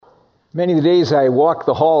Many of the days I walk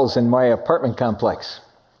the halls in my apartment complex.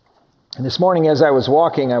 And this morning as I was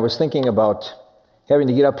walking, I was thinking about having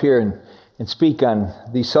to get up here and speak on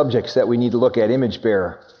these subjects that we need to look at, image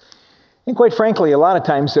bearer. And quite frankly, a lot of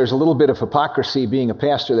times there's a little bit of hypocrisy being a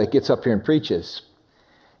pastor that gets up here and preaches.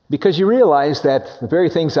 Because you realize that the very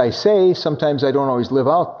things I say, sometimes I don't always live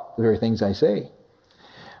out the very things I say.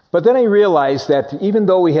 But then I realized that even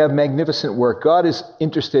though we have magnificent work, God is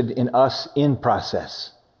interested in us in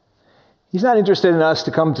process. He's not interested in us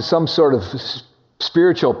to come to some sort of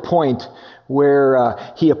spiritual point where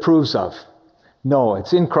he approves of. No,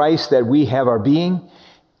 it's in Christ that we have our being.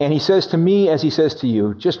 And he says to me, as he says to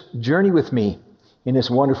you, just journey with me in this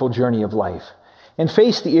wonderful journey of life and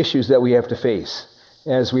face the issues that we have to face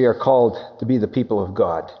as we are called to be the people of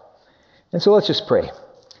God. And so let's just pray.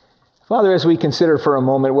 Father, as we consider for a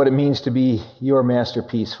moment what it means to be your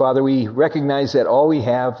masterpiece, Father, we recognize that all we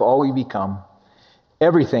have, all we become,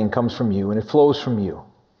 everything comes from you and it flows from you.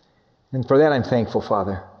 And for that I'm thankful,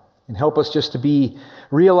 Father. And help us just to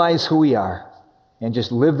realize who we are and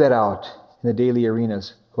just live that out in the daily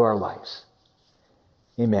arenas of our lives.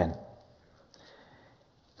 Amen.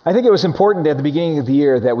 I think it was important at the beginning of the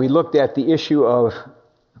year that we looked at the issue of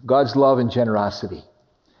God's love and generosity.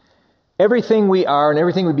 Everything we are and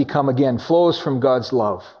everything we become, again, flows from God's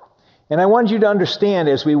love. And I wanted you to understand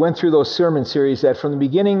as we went through those sermon series that from the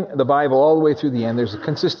beginning of the Bible all the way through the end, there's a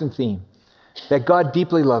consistent theme that God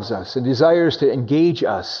deeply loves us and desires to engage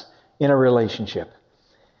us in a relationship.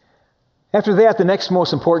 After that, the next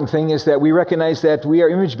most important thing is that we recognize that we are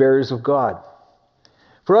image bearers of God.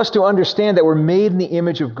 For us to understand that we're made in the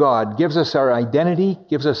image of God gives us our identity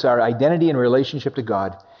in relationship to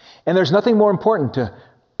God. And there's nothing more important to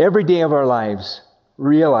every day of our lives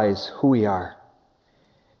realize who we are.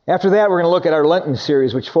 After that, we're going to look at our Lenten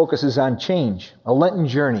series, which focuses on change, a Lenten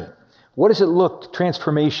journey. What does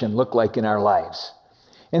transformation look like in our lives?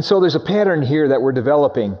 And so there's a pattern here that we're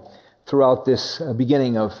developing throughout this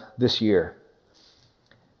beginning of this year.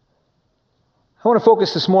 I want to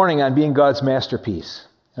focus this morning on being God's masterpiece.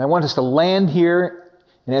 And I want us to land here,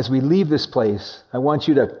 and as we leave this place, I want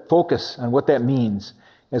you to focus on what that means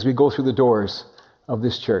as we go through the doors of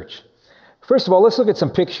this church. First of all, let's look at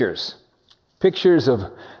some pictures. Pictures of,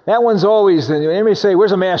 that one's always, anybody say,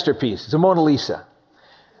 where's a masterpiece? It's a Mona Lisa.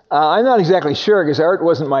 I'm not exactly sure, because art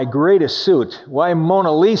wasn't my greatest suit, why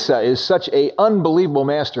Mona Lisa is such an unbelievable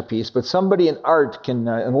masterpiece, but somebody in art can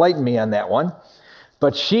enlighten me on that one.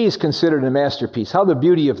 But she's considered a masterpiece. How the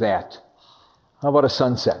beauty of that? How about a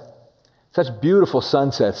sunset? Such beautiful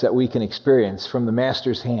sunsets that we can experience from the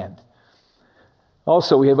master's hand.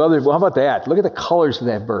 Also, we have how about that? Look at the colors of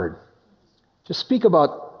that bird. Just speak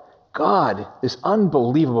about God, this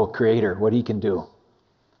unbelievable creator, what he can do.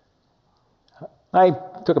 I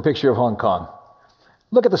took a picture of Hong Kong.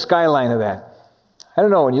 Look at the skyline of that. I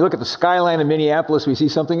don't know, when you look at the skyline of Minneapolis, we see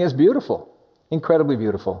something that's beautiful, incredibly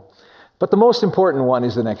beautiful. But the most important one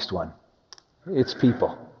is the next one. It's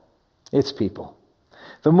people. It's people.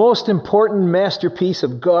 The most important masterpiece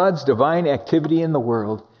of God's divine activity in the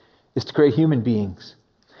world is to create human beings.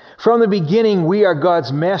 From the beginning, we are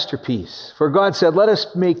God's masterpiece. For God said, let us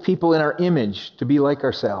make people in our image to be like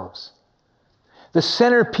ourselves. The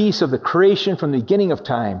centerpiece of the creation from the beginning of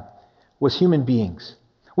time was human beings.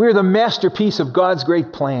 We are the masterpiece of God's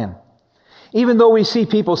great plan. Even though we see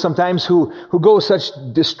people sometimes who go such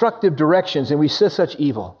destructive directions and we see such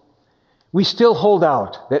evil, we still hold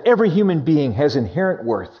out that every human being has inherent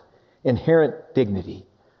worth, inherent dignity.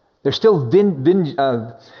 There's still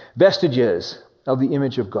vestiges of the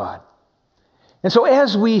image of God. And so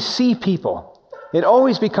as we see people, it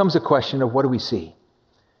always becomes a question of what do we see?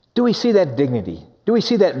 Do we see that dignity? Do we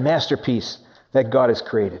see that masterpiece that God has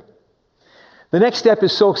created? The next step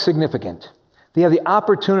is so significant. They have the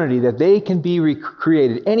opportunity that they can be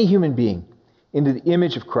recreated, any human being, into the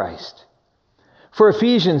image of Christ. For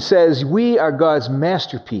Ephesians says, we are God's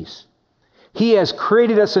masterpiece. He has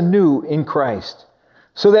created us anew in Christ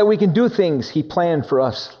so that we can do things he planned for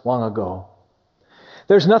us long ago.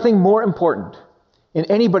 There's nothing more important in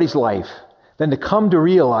anybody's life than to come to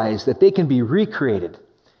realize that they can be recreated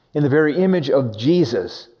in the very image of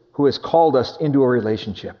Jesus, who has called us into a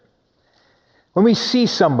relationship. When we see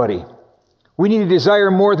somebody, we need to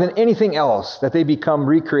desire more than anything else that they become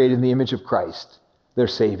recreated in the image of Christ, their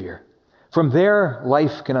Savior. From there,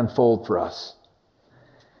 life can unfold for us.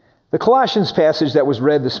 The Colossians passage that was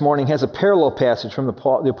read this morning has a parallel passage from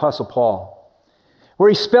the Apostle Paul, where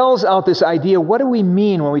he spells out this idea, what do we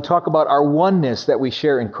mean when we talk about our oneness that we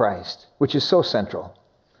share in Christ, which is so central.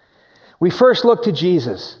 We first look to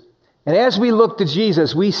Jesus, and as we look to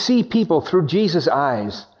Jesus, we see people through Jesus'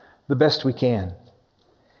 eyes the best we can.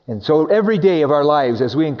 And so every day of our lives,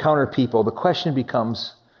 as we encounter people, the question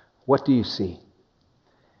becomes, what do you see?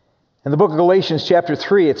 In the book of Galatians chapter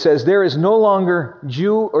 3, it says, there is no longer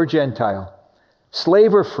Jew or Gentile,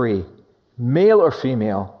 slave or free, male or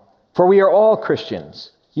female, for we are all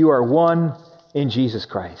Christians. You are one in Jesus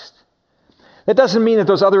Christ. That doesn't mean that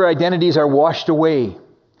those other identities are washed away.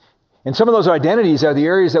 And some of those identities are the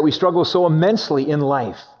areas that we struggle so immensely in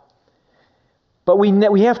life. But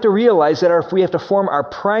we have to realize that we have to form our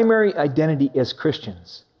primary identity as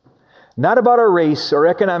Christians. Not about our race or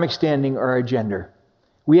economic standing or our gender.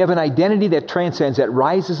 We have an identity that transcends, that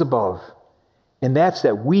rises above. And that's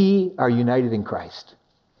that we are united in Christ.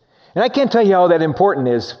 And I can't tell you how that important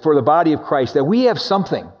is for the body of Christ, that we have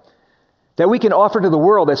something that we can offer to the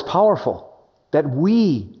world that's powerful. That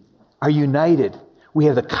we are united. We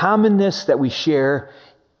have the commonness that we share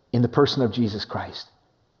in the person of Jesus Christ.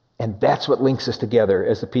 And that's what links us together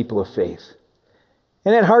as the people of faith.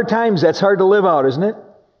 And at hard times, that's hard to live out, isn't it?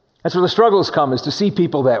 That's where the struggles come, is to see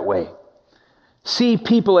people that way. See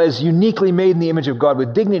people as uniquely made in the image of God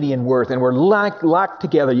with dignity and worth, and we're locked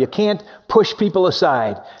together. You can't push people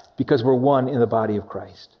aside because we're one in the body of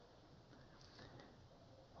Christ.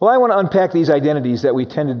 Well, I want to unpack these identities that we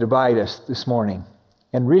tend to divide us this morning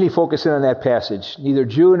and really focus in on that passage. Neither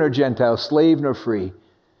Jew nor Gentile, slave nor free,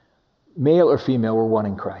 male or female, we're one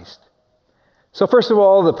in Christ. So first of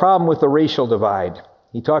all, the problem with the racial divide.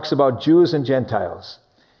 He talks about Jews and Gentiles.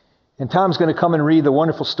 And Tom's going to come and read the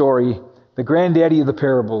wonderful story, the granddaddy of the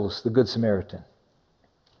parables, the Good Samaritan.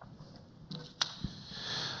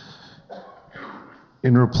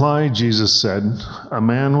 In reply, Jesus said, a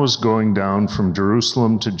man was going down from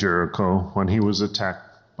Jerusalem to Jericho when he was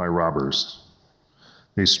attacked by robbers.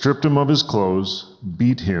 They stripped him of his clothes,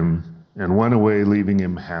 beat him, and went away, leaving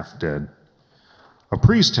him half dead. A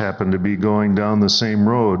priest happened to be going down the same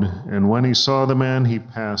road, and when he saw the man, he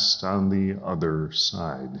passed on the other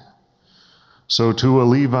side. So too a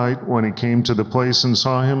Levite, when he came to the place and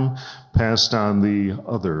saw him, passed on the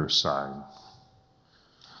other side.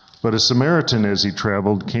 But a Samaritan, as he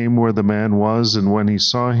traveled, came where the man was, and when he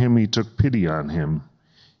saw him, he took pity on him.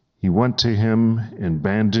 He went to him and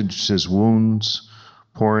bandaged his wounds,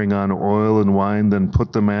 pouring on oil and wine, then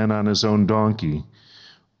put the man on his own donkey,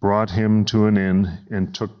 brought him to an inn,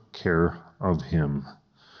 and took care of him.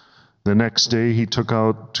 The next day he took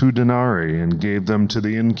out 2 denarii and gave them to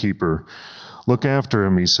the innkeeper. Look after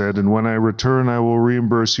him, he said, and when I return, I will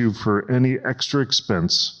reimburse you for any extra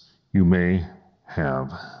expense you may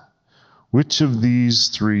have. Which of these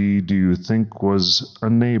 3 do you think was a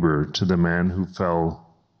neighbor to the man who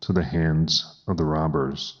fell to the hands of the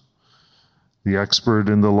robbers? The expert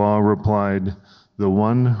in the law replied, the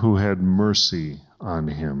one who had mercy on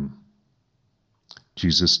him.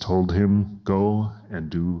 Jesus told him, go and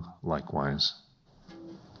do likewise.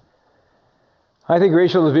 I think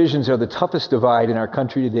racial divisions are the toughest divide in our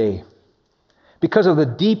country today because of the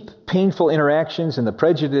deep, painful interactions and the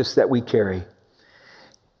prejudice that we carry.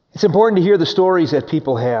 It's important to hear the stories that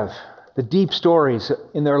people have, the deep stories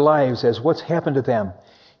in their lives as what's happened to them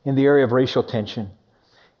in the area of racial tension,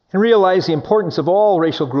 and realize the importance of all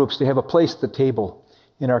racial groups to have a place at the table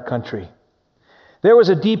in our country. There was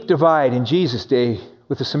a deep divide in Jesus' day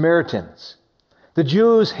with the Samaritans. The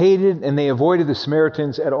Jews hated and they avoided the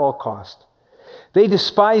Samaritans at all cost. They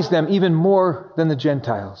despised them even more than the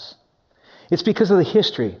Gentiles. It's because of the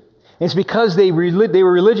history. It's because they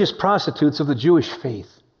were religious prostitutes of the Jewish faith.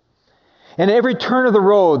 And at every turn of the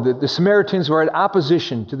road, the Samaritans were at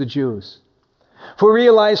opposition to the Jews. For we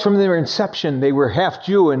realize from their inception, they were half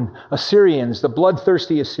Jew and Assyrians, the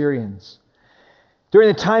bloodthirsty Assyrians. During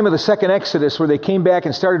the time of the second Exodus, where they came back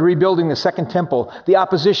and started rebuilding the second temple, the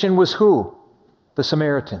opposition was who? The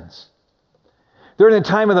Samaritans. During the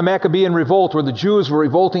time of the Maccabean revolt, where the Jews were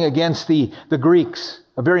revolting against the Greeks,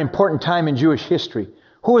 a very important time in Jewish history,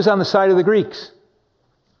 who was on the side of the Greeks?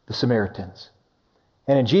 The Samaritans.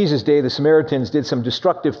 And in Jesus' day, the Samaritans did some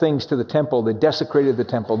destructive things to the temple. They desecrated the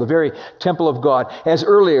temple, the very temple of God, as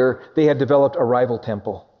earlier they had developed a rival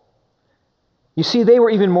temple. You see, they were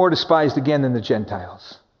even more despised again than the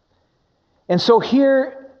Gentiles. And so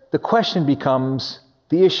here the question becomes,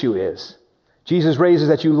 the issue is, Jesus raises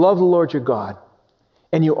that you love the Lord your God,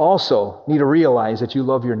 and you also need to realize that you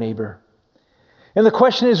love your neighbor. And the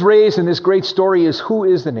question is raised in this great story is, who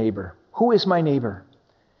is the neighbor? Who is my neighbor?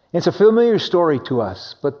 It's a familiar story to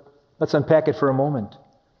us, but let's unpack it for a moment.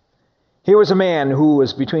 Here was a man who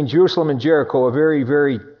was between Jerusalem and Jericho, a very,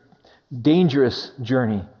 very dangerous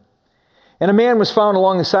journey. And a man was found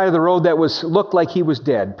along the side of the road that looked like he was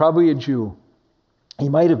dead, probably a Jew. He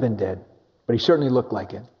might have been dead, but he certainly looked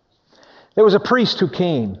like it. There was a priest who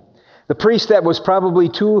came. The priest that was probably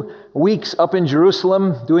 2 weeks up in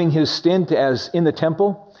Jerusalem doing his stint as in the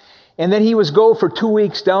temple. And then he was go for 2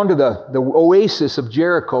 weeks down to the oasis of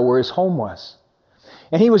Jericho where his home was.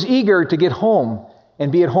 And he was eager to get home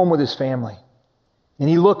and be at home with his family. And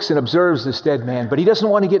he looks and observes this dead man, but he doesn't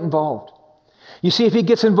want to get involved. You see, if he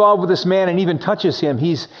gets involved with this man and even touches him,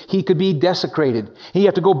 he could be desecrated. He'd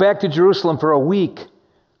have to go back to Jerusalem for a week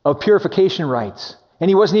of purification rites. And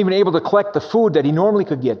he wasn't even able to collect the food that he normally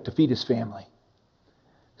could get to feed his family.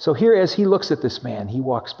 So here, as he looks at this man, he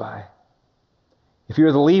walks by. If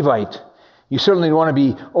you're the Levite, you certainly don't want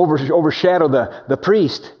to be overshadow the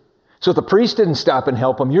priest. So if the priest didn't stop and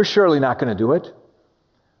help him, you're surely not going to do it.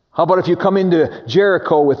 How about if you come into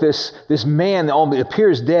Jericho with this man that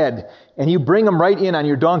appears dead, and you bring him right in on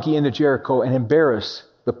your donkey into Jericho and embarrass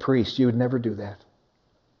the priest? You would never do that.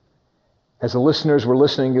 As the listeners were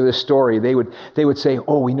listening to this story, they would say,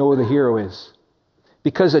 oh, we know who the hero is.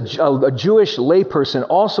 Because a Jewish layperson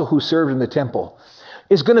also who served in the temple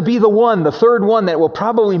is going to be the third one that will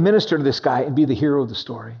probably minister to this guy and be the hero of the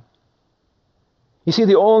story. You see,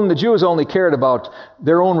 the Jews only cared about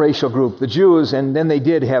their own racial group, the Jews, and then they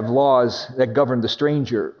did have laws that governed the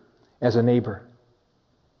stranger as a neighbor.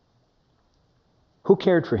 Who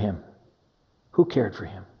cared for him? Who cared for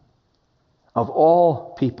him? Of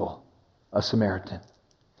all people, a Samaritan.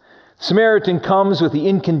 Samaritan comes with the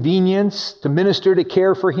inconvenience to minister, to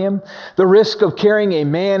care for him, the risk of carrying a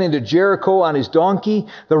man into Jericho on his donkey,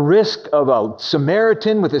 the risk of a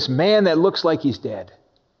Samaritan with this man that looks like he's dead.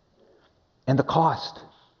 And the cost.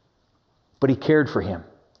 But he cared for him.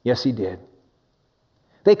 Yes, he did.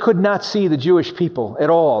 They could not see the Jewish people at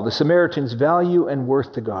all, the Samaritans' value and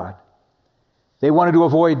worth to God. They wanted to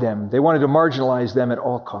avoid them. They wanted to marginalize them at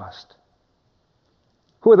all cost.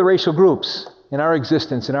 Who are the racial groups in our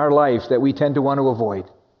existence, in our life, that we tend to want to avoid?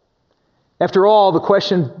 After all, the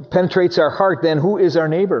question penetrates our heart then, who is our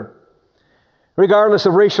neighbor? Regardless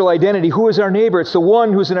of racial identity, who is our neighbor? It's the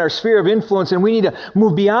one who's in our sphere of influence, and we need to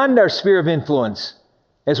move beyond our sphere of influence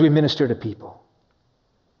as we minister to people.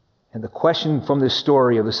 And the question from this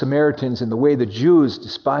story of the Samaritans and the way the Jews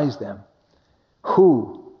despise them,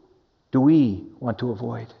 who do we want to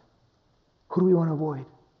avoid? Who do we want to avoid?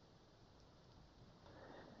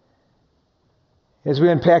 As we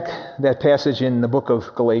unpack that passage in the book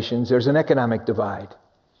of Galatians, there's an economic divide,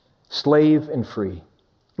 slave and free.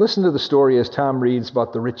 Listen to the story as Tom reads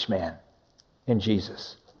about the rich man and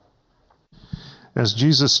Jesus. As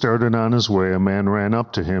Jesus started on his way, a man ran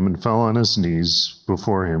up to him and fell on his knees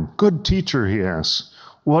before him. "Good teacher," he asked,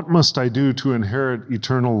 "what must I do to inherit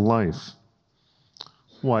eternal life?"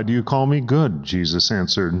 "Why do you call me good?" Jesus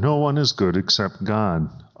answered. "No one is good except God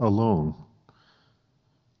alone.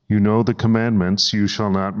 You know the commandments: you shall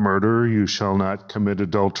not murder, you shall not commit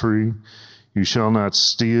adultery, you shall not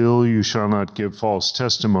steal, you shall not give false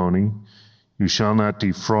testimony, you shall not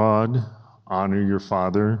defraud, honor your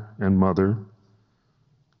father and mother."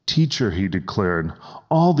 "Teacher," he declared,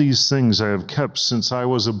 "all these things I have kept since I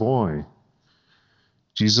was a boy."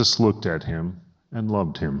 Jesus looked at him and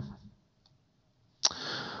loved him.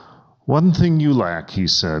 "One thing you lack," he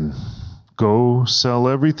said. "Go, sell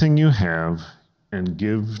everything you have and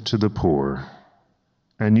give to the poor,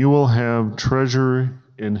 and you will have treasure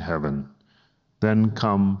in heaven. Then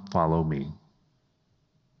come, follow me."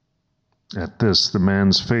 At this, the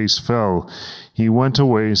man's face fell. He went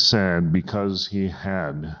away sad because he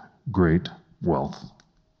had great wealth.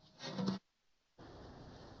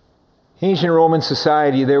 In ancient Roman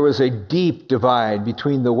society, there was a deep divide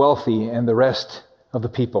between the wealthy and the rest of the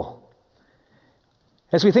people.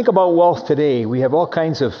 As we think about wealth today, we have all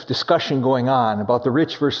kinds of discussion going on about the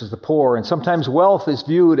rich versus the poor, and sometimes wealth is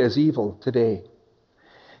viewed as evil today.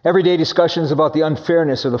 Everyday discussions about the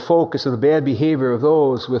unfairness or the focus of the bad behavior of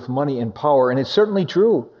those with money and power, and it's certainly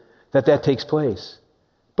true that takes place,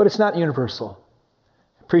 but it's not universal.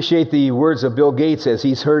 Appreciate the words of Bill Gates as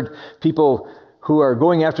he's heard people who are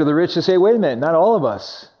going after the rich to say, wait a minute, not all of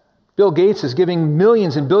us. Bill Gates is giving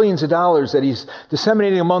millions and billions of dollars that he's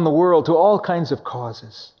disseminating among the world to all kinds of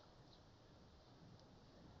causes.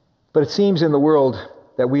 But it seems in the world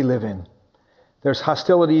that we live in, there's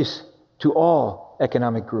hostilities to all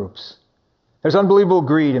economic groups. There's unbelievable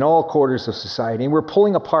greed in all quarters of society, and we're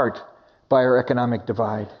pulling apart by our economic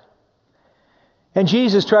divide. And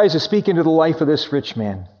Jesus tries to speak into the life of this rich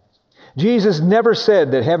man. Jesus never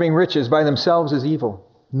said that having riches by themselves is evil,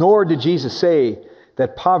 nor did Jesus say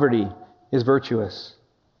that poverty is virtuous.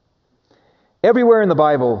 Everywhere in the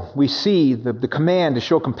Bible, we see the command to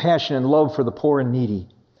show compassion and love for the poor and needy.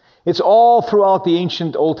 It's all throughout the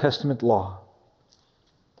ancient Old Testament law.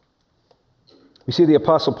 We see the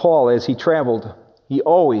Apostle Paul, as he traveled, He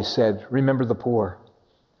always said, remember the poor.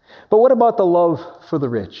 But what about the love for the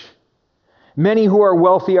rich? Many who are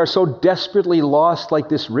wealthy are so desperately lost, like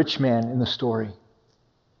this rich man in the story.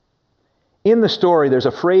 In the story, there's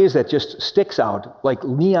a phrase that just sticks out like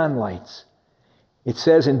neon lights. It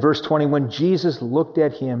says in verse 21, Jesus looked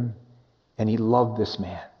at him and he loved this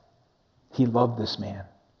man. He loved this man.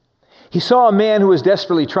 He saw a man who was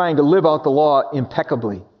desperately trying to live out the law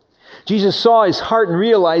impeccably. Jesus saw his heart and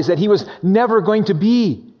realized that he was never going to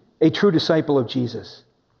be a true disciple of Jesus.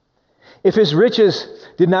 If his riches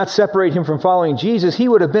did not separate him from following Jesus, he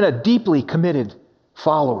would have been a deeply committed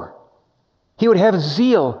follower. He would have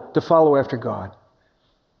zeal to follow after God.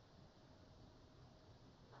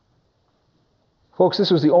 Folks, this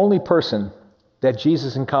was the only person that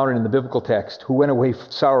Jesus encountered in the biblical text who went away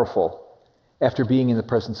sorrowful after being in the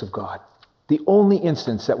presence of God. The only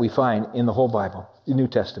instance that we find in the whole Bible, the New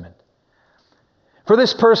Testament. For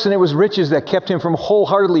this person, it was riches that kept him from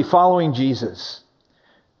wholeheartedly following Jesus.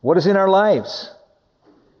 What is in our lives?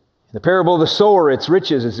 In the parable of the sower, it's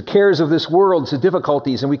riches, it's the cares of this world, it's the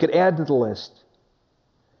difficulties, and we could add to the list.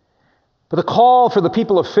 But the call for the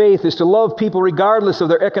people of faith is to love people regardless of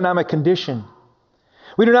their economic condition.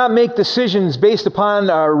 We do not make decisions based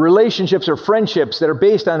upon our relationships or friendships that are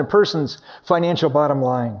based on a person's financial bottom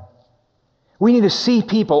line. We need to see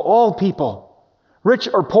people, all people, rich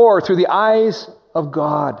or poor, through the eyes of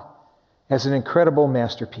God as an incredible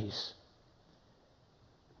masterpiece.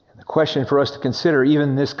 And the question for us to consider, even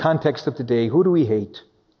in this context of today, who do we hate?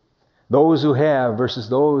 Those who have versus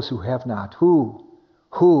those who have not. Who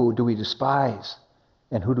do we despise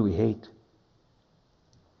and who do we hate?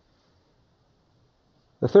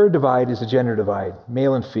 The third divide is the gender divide,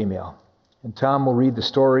 male and female. And Tom will read the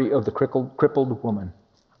story of the crippled woman.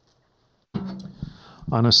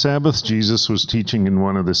 On a Sabbath, Jesus was teaching in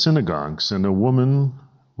one of the synagogues, and a woman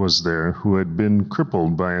was there who had been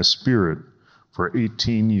crippled by a spirit for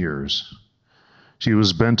 18 years. She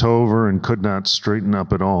was bent over and could not straighten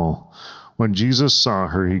up at all. When Jesus saw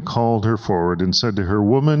her, he called her forward and said to her,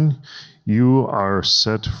 "Woman, you are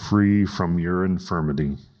set free from your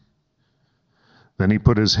infirmity." Then he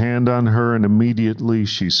put his hand on her, and immediately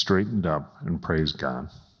she straightened up and praised God.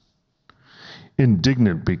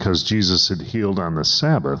 Indignant because Jesus had healed on the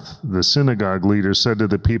Sabbath, the synagogue leader said to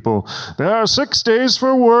the people, "There are 6 days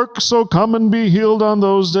for work, so come and be healed on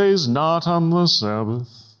those days, not on the Sabbath."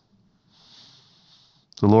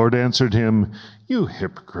 The Lord answered him, "You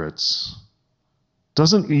hypocrites!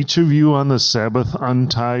 Doesn't each of you on the Sabbath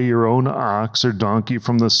untie your own ox or donkey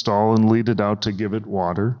from the stall and lead it out to give it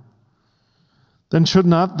water? Then should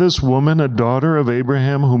not this woman, a daughter of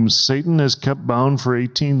Abraham, whom Satan has kept bound for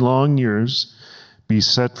 18 long years, be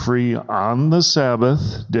set free on the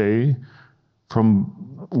Sabbath day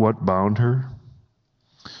from what bound her?"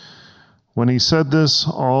 When he said this,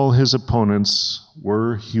 all his opponents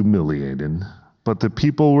were humiliated, but the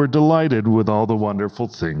people were delighted with all the wonderful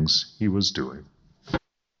things he was doing.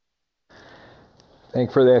 Thank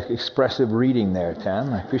you for that expressive reading there,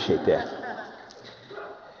 Tom. I appreciate that.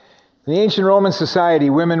 In the ancient Roman society,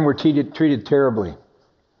 women were treated terribly.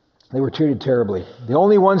 They were treated terribly. The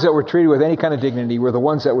only ones that were treated with any kind of dignity were the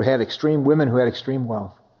ones that had women who had extreme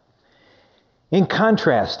wealth. In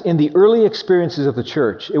contrast, in the early experiences of the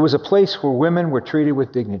church, it was a place where women were treated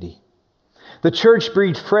with dignity. The church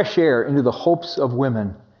breathed fresh air into the hopes of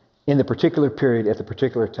women in the particular period at the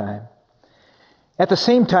particular time. At the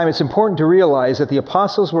same time, it's important to realize that the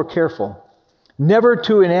apostles were careful never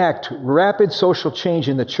to enact rapid social change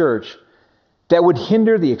in the church that would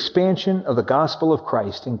hinder the expansion of the gospel of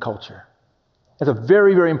Christ in culture. That's a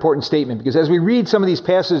very, very important statement, because as we read some of these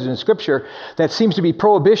passages in Scripture that seems to be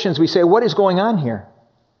prohibitions, we say, what is going on here?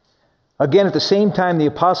 Again, at the same time, the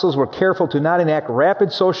apostles were careful to not enact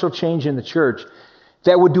rapid social change in the church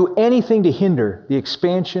that would do anything to hinder the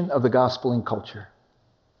expansion of the gospel in culture.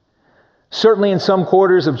 Certainly in some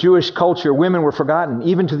quarters of Jewish culture, women were forgotten,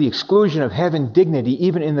 even to the exclusion of having dignity,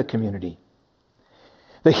 even in the community.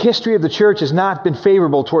 The history of the church has not been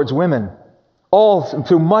favorable towards women. All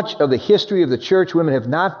through much of the history of the church, women have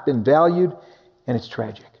not been valued, and it's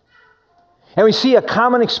tragic. And we see a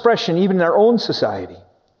common expression even in our own society.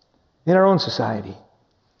 In our own society.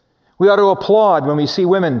 We ought to applaud when we see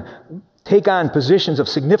women take on positions of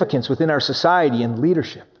significance within our society and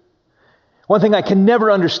leadership. One thing I can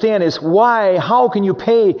never understand is how can you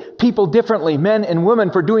pay people differently, men and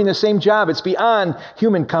women, for doing the same job? It's beyond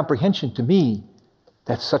human comprehension to me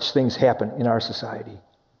that such things happen in our society.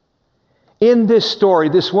 In this story,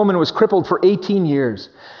 this woman was crippled for 18 years.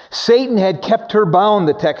 Satan had kept her bound,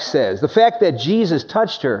 the text says. The fact that Jesus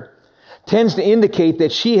touched her tends to indicate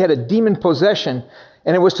that she had a demon possession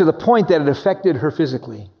And it was to the point that it affected her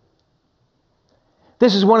physically.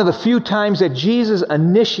 This is one of the few times that Jesus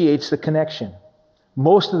initiates the connection.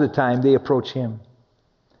 Most of the time, they approach him.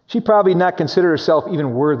 She probably not considered herself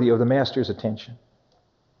even worthy of the master's attention.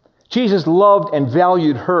 Jesus loved and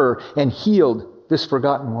valued her and healed this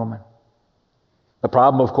forgotten woman. The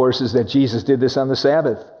problem, of course, is that Jesus did this on the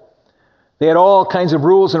Sabbath. They had all kinds of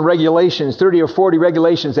rules and regulations, 30 or 40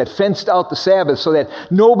 regulations that fenced out the Sabbath so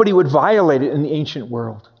that nobody would violate it in the ancient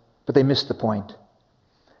world. But they missed the point.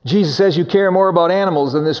 Jesus says, you care more about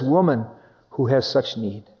animals than this woman who has such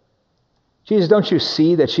need. Jesus, don't you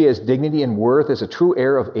see that she has dignity and worth as a true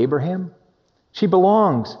heir of Abraham? She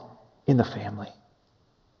belongs in the family.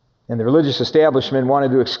 And the religious establishment wanted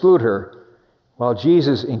to exclude her, while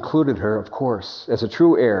Jesus included her, of course, as a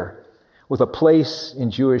true heir with a place in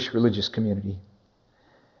Jewish religious community.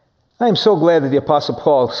 I am so glad that the Apostle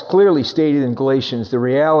Paul clearly stated in Galatians the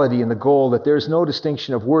reality and the goal that there is no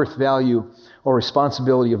distinction of worth, value, or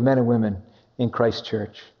responsibility of men and women in Christ's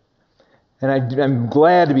church. And I'm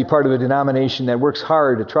glad to be part of a denomination that works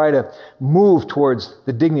hard to try to move towards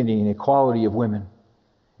the dignity and equality of women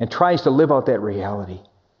and tries to live out that reality.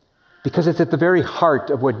 Because it's at the very heart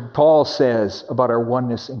of what Paul says about our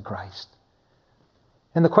oneness in Christ.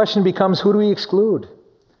 And the question becomes, who do we exclude?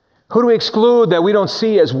 Who do we exclude that we don't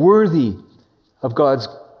see as worthy of God's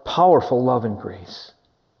powerful love and grace?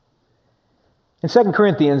 In 2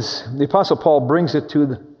 Corinthians, the Apostle Paul brings it to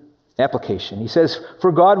the application. He says,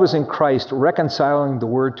 for God was in Christ reconciling the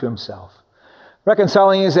world to himself.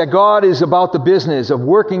 Reconciling is that God is about the business of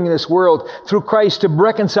working in this world through Christ to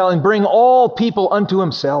reconcile and bring all people unto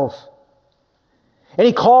himself. And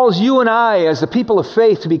he calls you and I, as the people of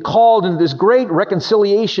faith, to be called into this great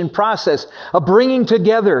reconciliation process of bringing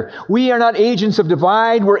together. We are not agents of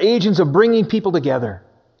divide, we're agents of bringing people together.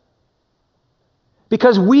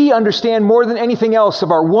 Because we understand more than anything else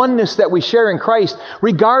of our oneness that we share in Christ,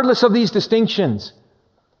 regardless of these distinctions.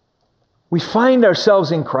 We find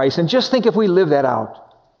ourselves in Christ, and just think if we live that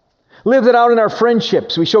out. Live that out in our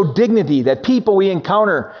friendships. We show dignity, that people we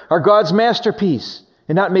encounter are God's masterpiece,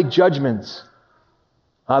 and not make judgments.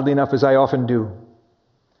 Oddly enough, as I often do.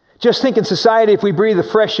 Just think in society if we breathe the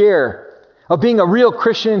fresh air of being a real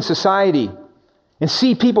Christian in society and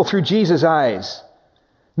see people through Jesus' eyes.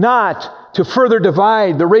 Not to further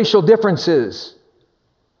divide the racial differences.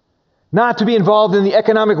 Not to be involved in the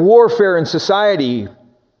economic warfare in society,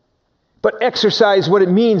 but exercise what it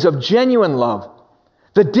means of genuine love.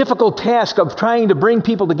 The difficult task of trying to bring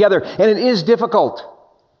people together, and it is difficult,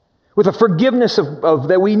 with a forgiveness of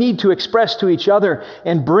that we need to express to each other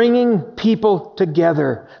and bringing people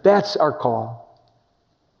together. That's our call.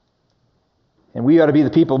 And we ought to be the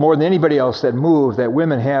people more than anybody else that move, that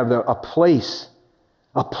women have a place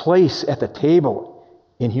at the table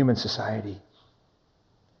in human society.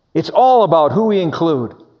 It's all about who we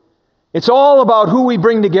include. It's all about who we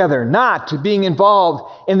bring together, not being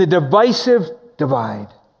involved in the divisive divide.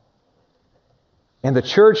 And the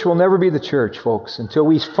church will never be the church, folks, until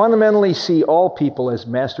we fundamentally see all people as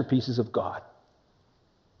masterpieces of God.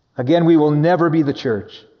 Again, we will never be the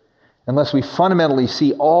church unless we fundamentally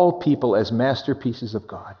see all people as masterpieces of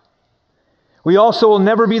God. We also will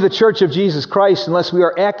never be the church of Jesus Christ unless we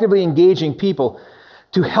are actively engaging people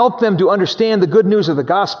to help them to understand the good news of the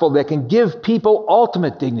gospel that can give people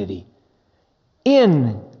ultimate dignity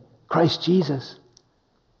in Christ Jesus.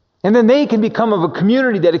 And then they can become of a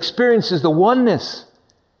community that experiences the oneness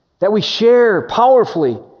that we share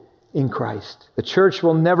powerfully in Christ. The church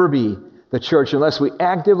will never be the church unless we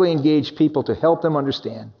actively engage people to help them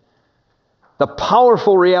understand the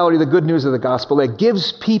powerful reality of the good news of the gospel that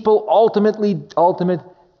gives people ultimate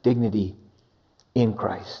dignity in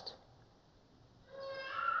Christ.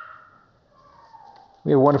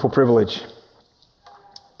 We have a wonderful privilege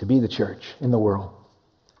to be the church in the world.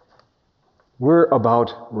 We're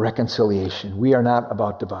about reconciliation. We are not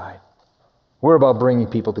about divide. We're about bringing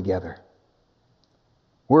people together.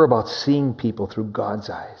 We're about seeing people through God's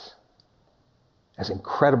eyes as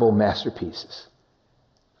incredible masterpieces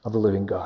of the living God.